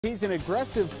He's an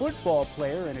aggressive football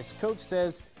player, and his coach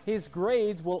says his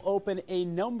grades will open a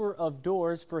number of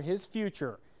doors for his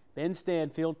future. Ben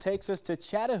Stanfield takes us to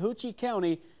Chattahoochee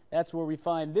County. That's where we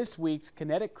find this week's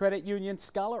Kinetic Credit Union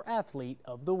Scholar Athlete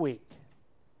of the Week.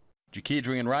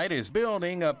 Jakedrian Wright is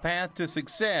building a path to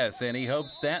success, and he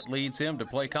hopes that leads him to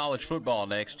play college football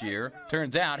next year.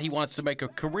 Turns out he wants to make a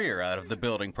career out of the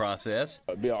building process.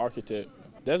 Be an architect.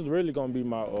 That's really going to be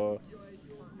my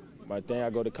thing. I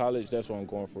go to college, that's what I'm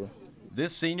going for.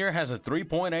 This senior has a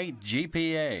 3.8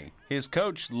 GPA. His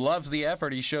coach loves the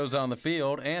effort he shows on the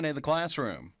field and in the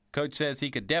classroom. Coach says he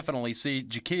could definitely see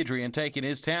Jakedrian taking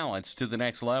his talents to the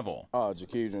next level.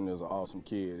 Jakedrian is an awesome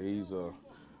kid. He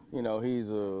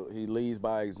leads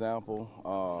by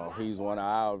example. He's one of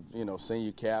our,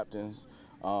 senior captains.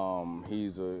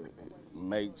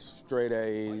 Makes straight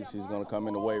A's. He's going to come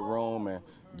in the weight room and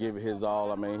give it his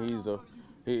all. I mean, he's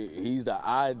the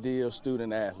ideal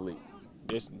student athlete.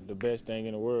 It's the best thing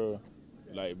in the world,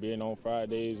 like being on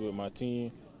Fridays with my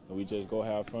team, and we just go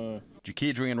have fun.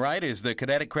 Jakedrian Wright is the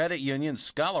Kinetic Credit Union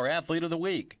Scholar Athlete of the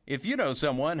Week. If you know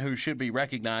someone who should be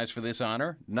recognized for this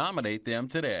honor, nominate them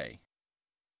today.